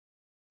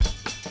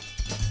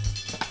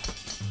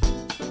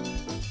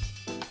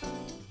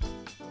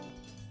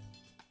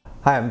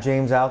Hi, I'm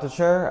James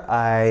Altucher.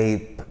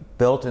 I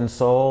built and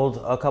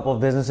sold a couple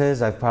of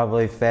businesses. I've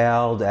probably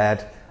failed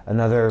at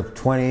another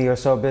 20 or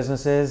so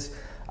businesses.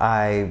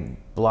 I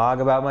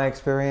blog about my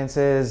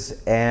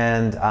experiences,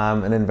 and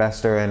I'm an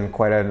investor in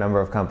quite a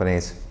number of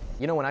companies.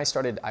 You know, when I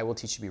started I Will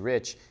Teach You to Be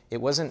Rich, it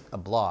wasn't a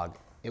blog.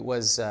 It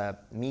was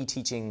me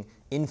teaching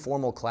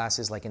informal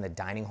classes like in the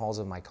dining halls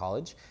of my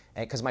college.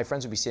 Because my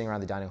friends would be sitting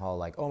around the dining hall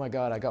like, oh my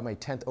God, I got my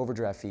 10th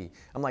overdraft fee.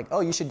 I'm like,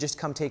 oh, you should just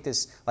come take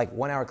this like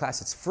 1-hour class.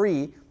 It's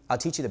free. I'll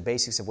teach you the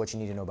basics of what you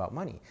need to know about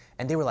money.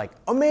 And they were like,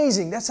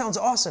 amazing, that sounds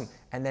awesome.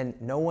 And then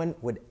no one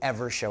would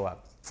ever show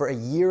up. For a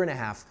year and a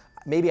half,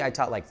 maybe I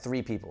taught like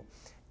 3 people.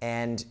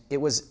 And it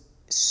was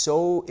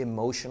so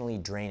emotionally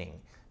draining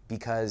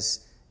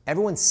because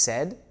everyone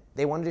said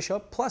they wanted to show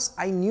up. Plus,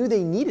 I knew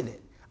they needed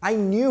it. I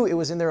knew it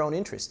was in their own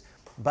interest,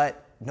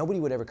 but nobody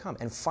would ever come.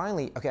 And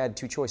finally, okay, I had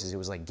 2 choices. It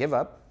was like give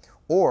up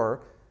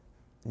or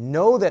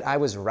know that I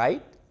was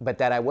right, but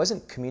that I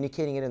wasn't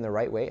communicating it in the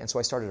right way. And so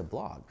I started a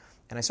blog.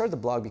 And I started the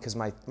blog because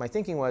my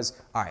thinking was,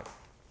 all right,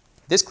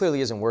 this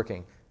clearly isn't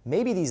working.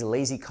 Maybe these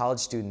lazy college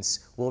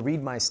students will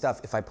read my stuff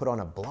if I put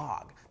on a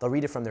blog. They'll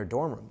read it from their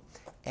dorm room.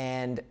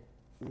 And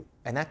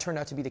that turned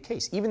out to be the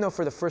case. Even though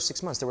for the first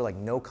 6 months there were like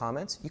no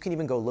comments, you can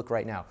even go look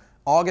right now.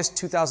 August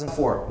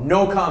 2004,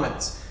 no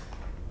comments.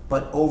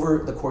 But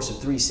over the course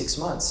of 6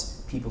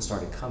 months, people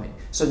started coming.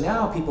 So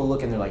now people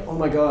look and they're like, oh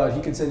my God, he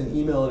can send an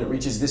email and it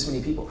reaches this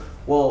many people.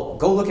 Well,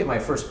 go look at my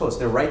first post.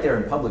 They're right there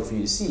in public for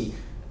you to see.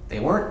 They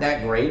weren't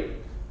that great.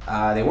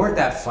 They weren't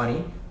that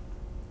funny.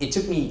 It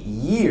took me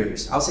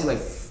years, I'll say like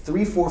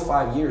 3, 4,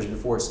 5 years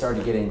before it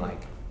started getting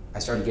like, I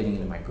started getting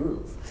into my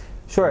groove.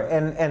 Sure,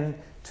 and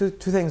two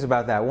things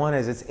about that. One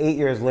is it's 8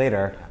 years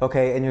later,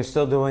 okay, and you're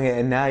still doing it,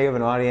 and now you have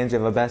an audience, you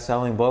have a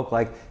best-selling book.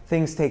 Like,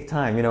 things take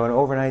time, you know, an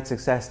overnight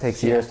success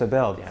takes years to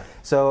build. Yeah.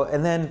 So,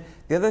 and then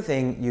the other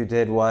thing you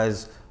did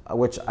was,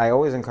 which I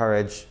always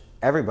encourage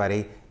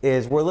everybody,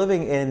 is we're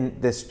living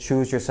in this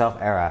choose-yourself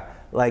era.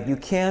 Like, you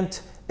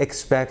can't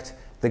expect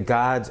the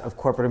gods of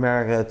corporate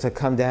America to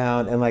come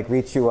down and like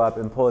reach you up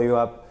and pull you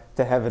up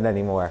to heaven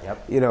anymore.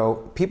 Yep. You know,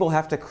 people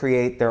have to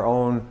create their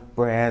own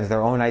brands,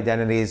 their own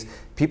identities.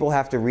 People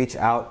have to reach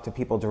out to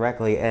people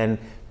directly, and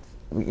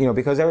you know,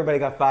 because everybody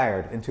got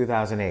fired in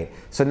 2008.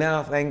 So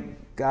now, thank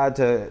God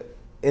to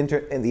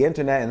the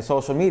internet and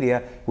social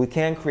media, we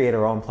can create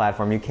our own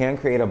platform. You can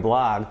create a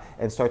blog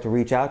and start to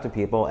reach out to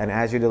people, and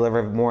as you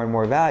deliver more and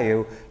more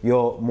value,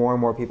 more and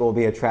more people will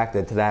be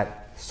attracted to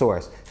that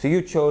source. So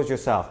you chose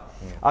yourself.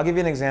 I'll give you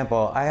an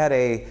example. I had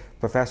a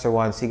professor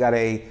once, he got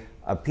a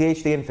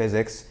PhD in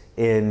physics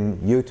in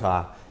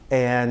Utah,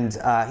 and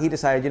he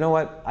decided, you know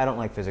what, I don't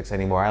like physics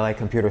anymore, I like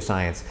computer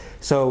science.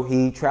 So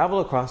he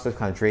traveled across the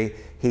country,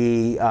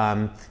 he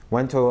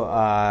went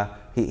to,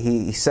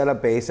 he set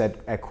up base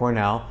at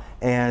Cornell,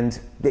 and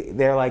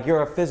they're like,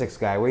 you're a physics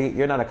guy,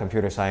 you're not a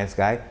computer science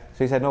guy.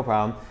 So he said, no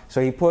problem. So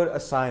he put a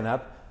sign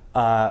up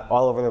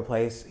all over the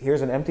place.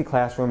 Here's an empty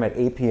classroom at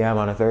 8 p.m.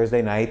 on a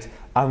Thursday night.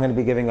 I'm going to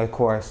be giving a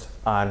course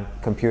on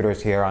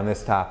computers here on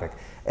this topic.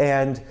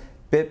 And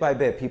bit by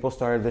bit, people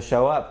started to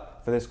show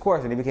up for this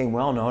course, and he became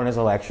well known as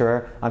a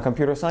lecturer on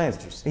computer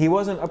science. He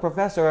wasn't a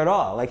professor at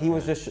all. Like, he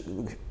was just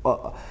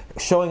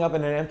showing up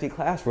in an empty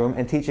classroom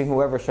and teaching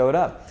whoever showed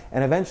up.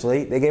 And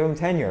eventually, they gave him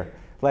tenure.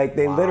 Like,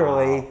 they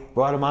literally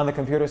brought him on the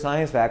computer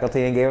science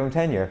faculty and gave him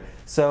tenure.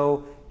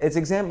 So it's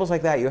examples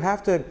like that. You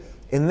have to,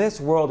 in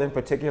this world in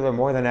particular,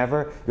 more than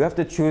ever, you have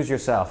to choose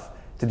yourself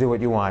to do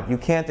what you want. You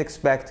can't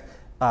expect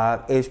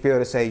HBO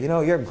to say, you know,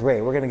 you're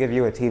great, we're going to give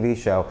you a TV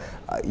show.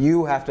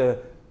 You have to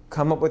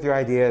come up with your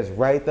ideas,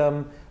 write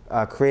them,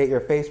 create your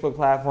Facebook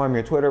platform,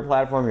 your Twitter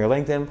platform, your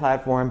LinkedIn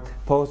platform,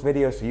 post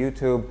videos to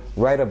YouTube,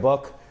 write a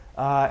book,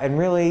 and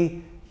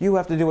really, you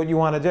have to do what you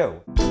want to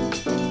do.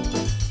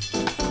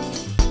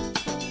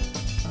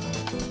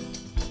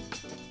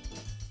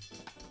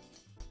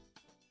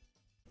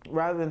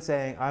 Rather than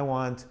saying, I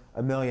want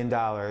 $1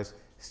 million,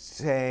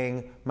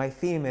 saying, my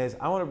theme is,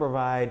 I want to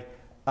provide,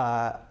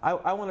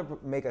 I want to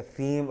make a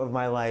theme of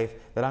my life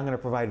that I'm going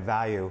to provide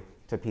value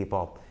to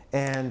people.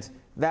 And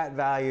that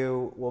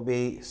value will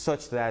be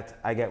such that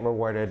I get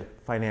rewarded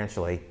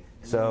financially.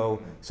 So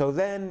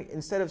then,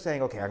 instead of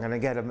saying, okay, I'm going to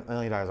get $1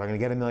 million, I'm going to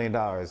get $1 million,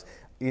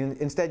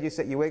 instead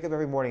you wake up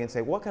every morning and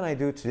say, what can I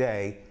do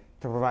today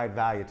to provide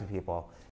value to people?